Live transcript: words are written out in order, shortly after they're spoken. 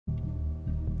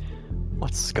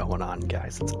What's going on,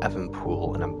 guys? It's Evan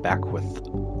Poole, and I'm back with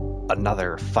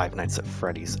another Five Nights at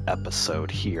Freddy's episode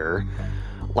here.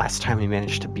 Last time we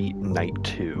managed to beat Night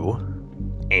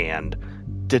 2, and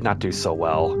did not do so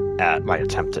well at my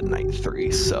attempt at Night 3,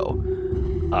 so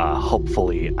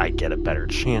hopefully I get a better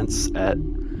chance at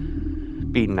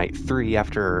beating Night 3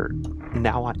 after...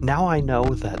 Now I know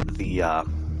that the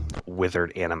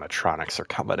withered animatronics are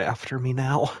coming after me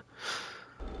now.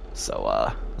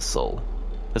 So,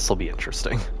 this'll be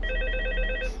interesting.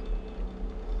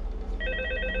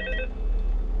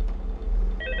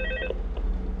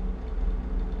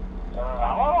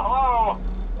 Hello?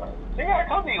 See, I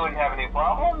told you wouldn't have any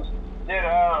problems. Did,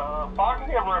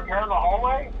 Foxy ever appear in the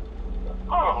hallway?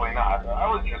 Probably not. I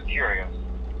was just curious.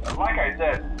 Like I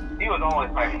said, he was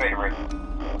always my favorite.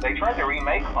 They tried to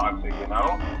remake Foxy, you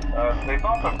know? They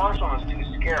thought the first one was too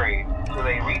scary, so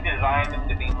they redesigned him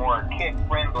to be more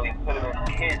kid-friendly instead of in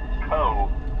Kids Cove.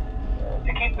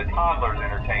 To keep the toddlers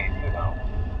entertained, you know.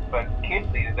 But kids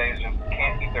these days just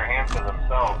can't keep their hands to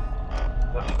themselves.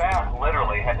 The staff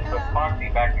literally had to put Foxy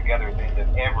back together at the end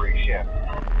of every shift.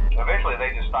 Eventually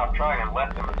they just stopped trying and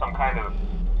left him as some kind of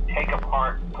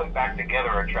take-apart,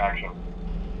 put-back-together attraction.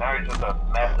 Now he's just a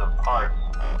mess of parts.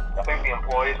 I think the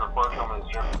employees refer to him as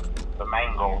just the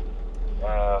mangle.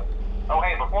 Oh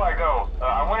hey, before I go,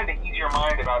 I wanted to ease your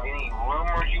mind about any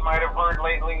rumors you might have heard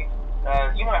lately.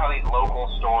 You know how these local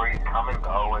stories come and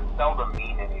go and seldom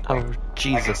mean anything. Oh,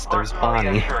 Jesus, there's Bonnie. I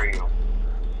Bonnie. can assure you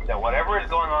that whatever is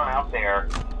going on out there,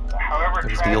 however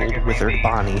There's the tragic old it may withered be,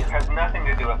 Bonnie. has nothing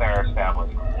to do with our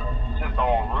establishment. It's just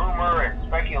all rumor and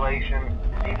speculation,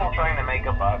 people trying to make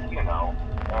a buck, you know.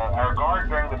 Our guard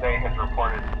during the day has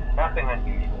reported nothing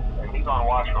unusual, and he's on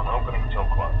watch from opening till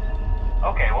close.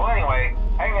 Okay, well anyway,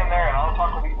 hang in there and I'll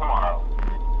talk with you tomorrow.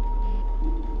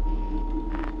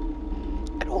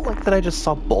 I don't like that I just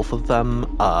saw both of them,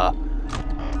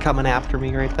 coming after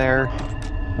me right there.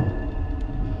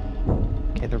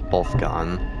 Okay, they're both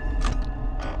gone.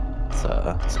 It's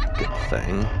a good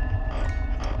thing.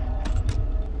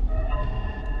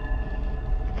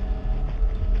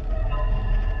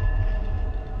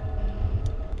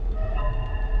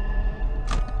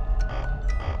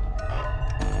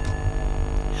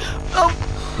 Oh!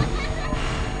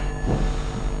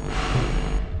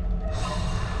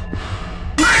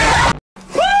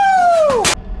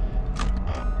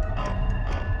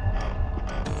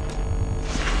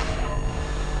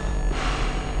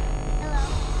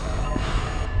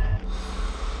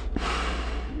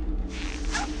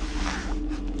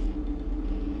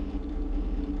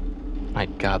 My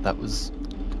God, that was...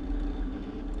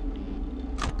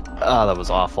 Oh, that was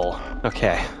awful.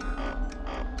 Okay.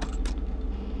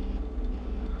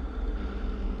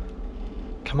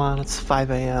 Come on, it's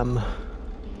 5 a.m.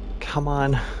 Come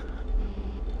on.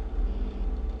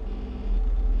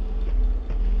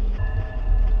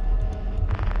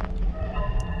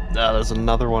 Oh, there's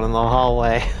another one in the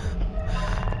hallway.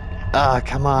 Ah,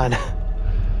 come on.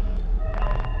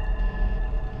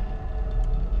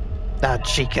 Ah,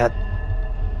 Chica.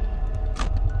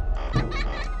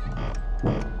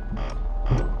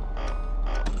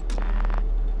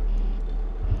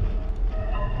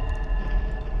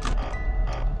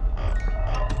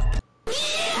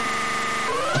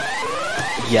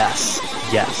 Yes,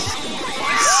 yes.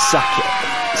 Suck it.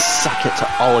 Suck it to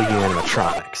all of you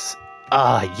animatronics.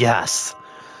 Ah, yes.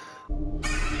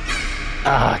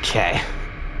 Okay.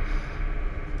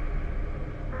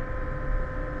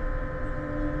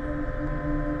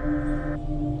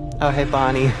 Oh, hey,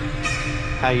 Bonnie.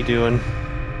 How you doing?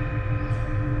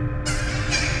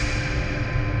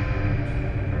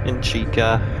 And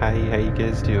Chica, how you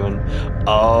guys doing?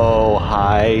 Oh,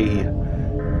 hi.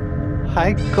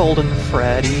 Hi, Golden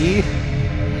Freddy.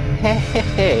 Hey,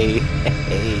 hey.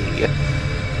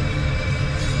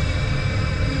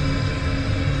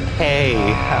 Hey,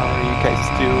 how are you guys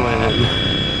doing?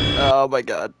 Oh my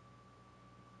God.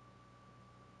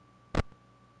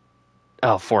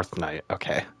 Oh, fourth night,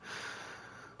 okay.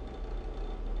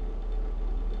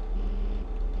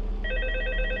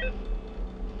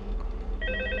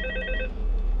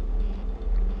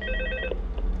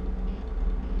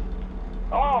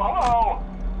 Hello?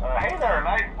 Hey there,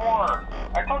 Night 4.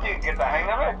 I told you to get the hang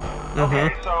of it.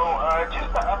 Okay, so,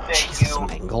 just to update Jesus, you,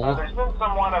 Mangle. there's been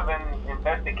somewhat of an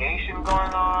investigation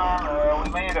going on. We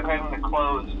may end up having to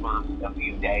close for a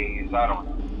few days, I don't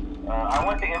know. I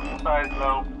want to emphasize,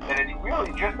 though, that it's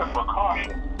really just a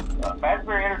precaution.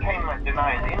 Fazbear Entertainment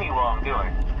denies any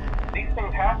wrongdoing. These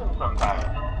things happen sometimes.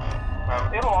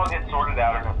 It'll all get sorted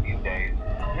out in a few days.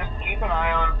 Just keep an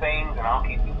eye on things, and I'll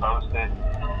keep you posted.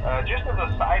 Just as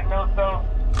a side note, though,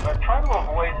 try to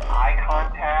avoid eye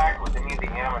contact with any of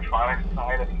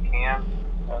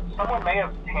may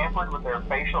have tampered with their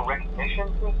facial recognition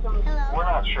systems. Hello. We're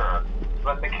not sure.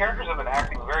 But the characters have been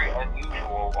acting very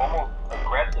unusual, almost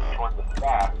aggressive toward the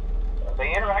staff. They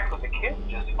interact with the kids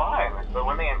just fine, but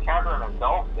when they encounter an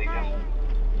adult, they just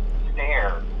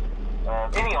stare.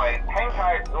 Anyway, hang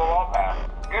tight, we'll all pass.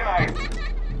 Good night.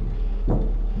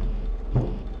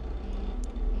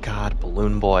 God,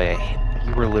 Balloon Boy,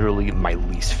 you were literally my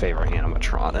least favorite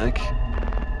animatronic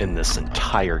in this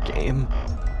entire game.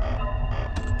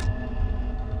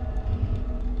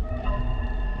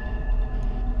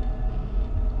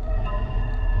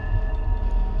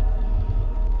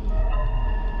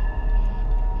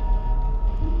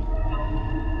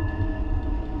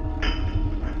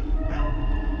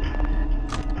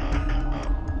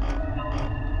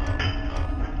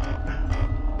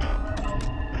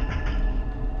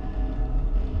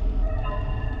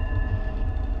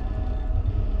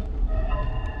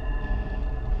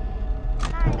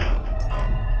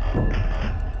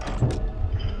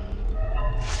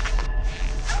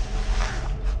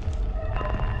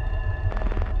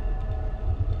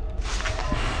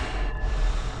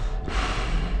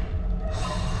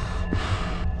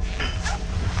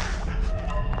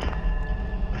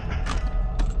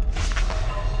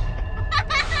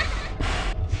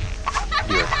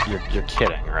 You're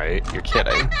kidding, right? You're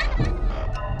kidding.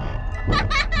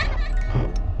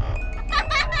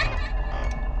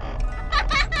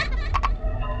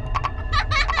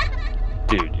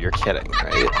 Dude, you're kidding,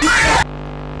 right?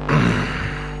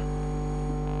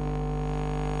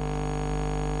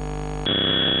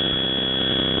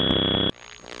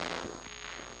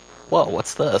 Whoa,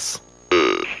 what's this?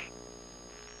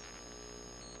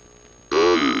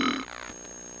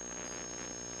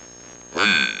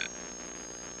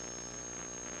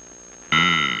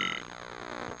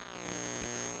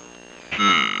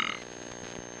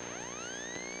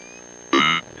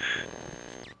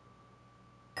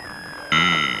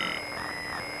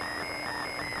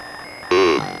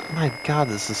 My god,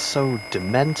 this is so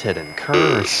demented and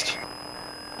cursed.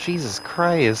 Jesus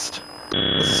Christ.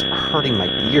 This is hurting my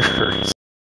ears.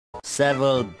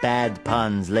 Several bad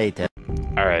puns later.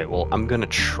 Alright, well, I'm gonna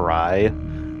try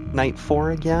Night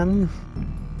 4 again,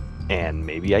 and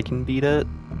maybe I can beat it.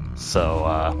 So,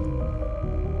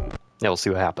 yeah, we'll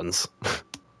see what happens.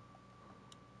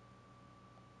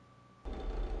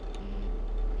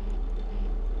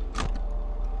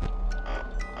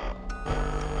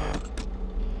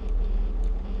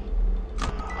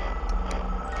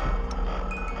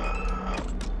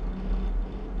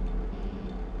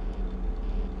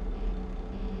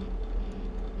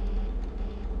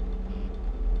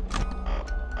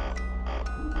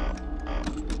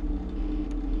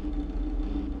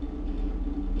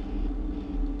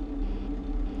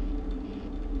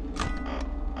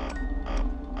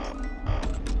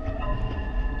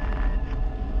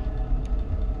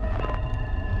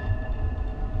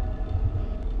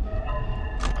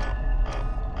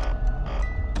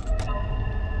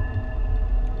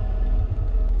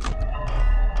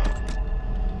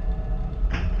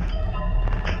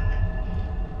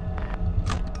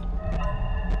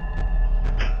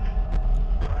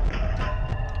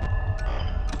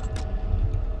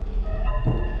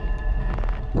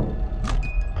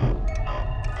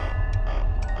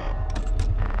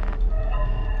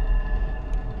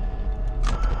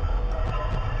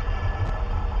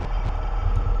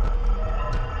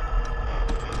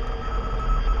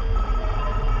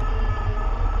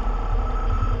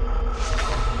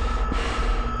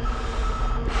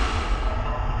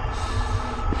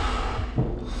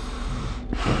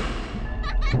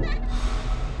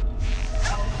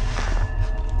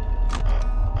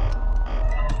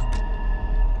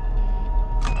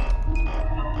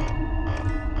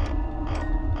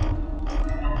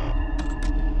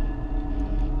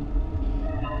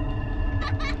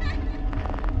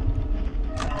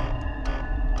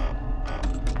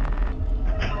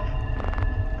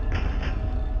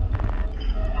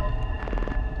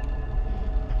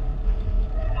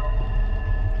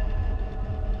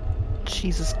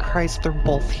 Jesus Christ, they're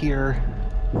both here.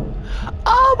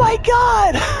 Oh my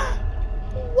god!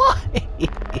 Why?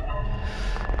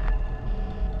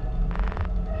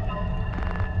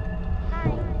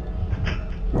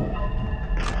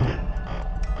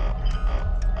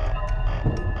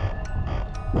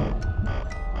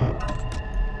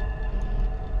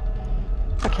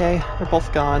 Okay, they're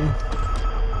both gone.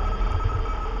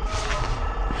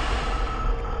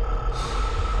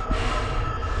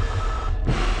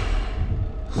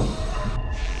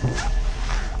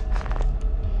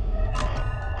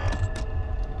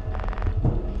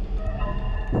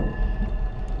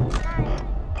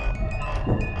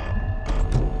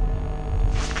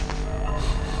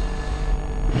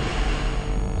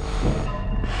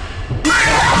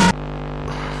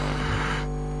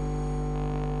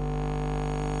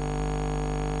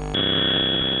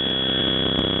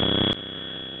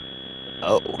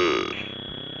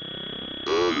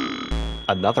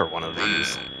 another one of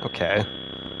these. Okay.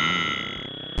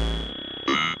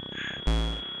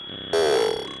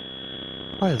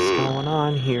 What is going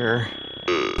on here?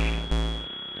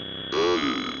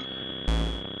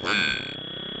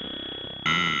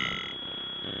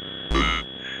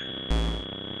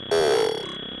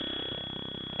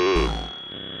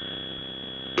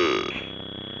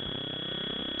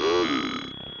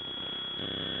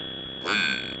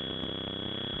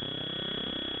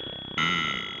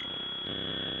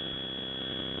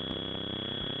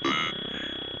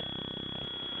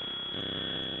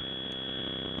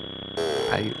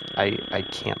 I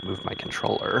can't move my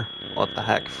controller. What the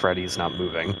heck? Freddy's not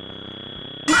moving.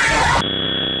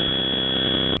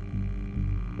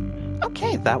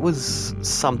 Okay, that was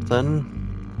something.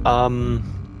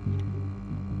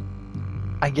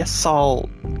 I guess I'll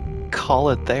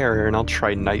call it there and I'll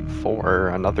try night 4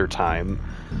 another time.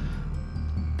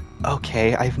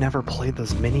 Okay, I've never played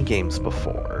those mini games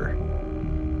before.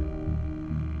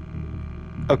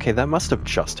 Okay, that must have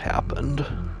just happened.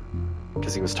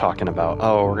 Because he was talking about,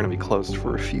 oh, we're going to be closed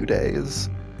for a few days.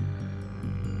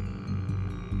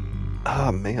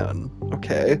 Oh, man.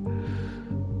 Okay.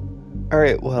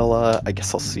 Alright, well, I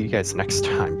guess I'll see you guys next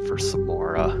time for some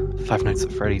more Five Nights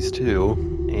at Freddy's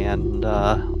 2. And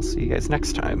I'll see you guys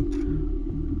next time.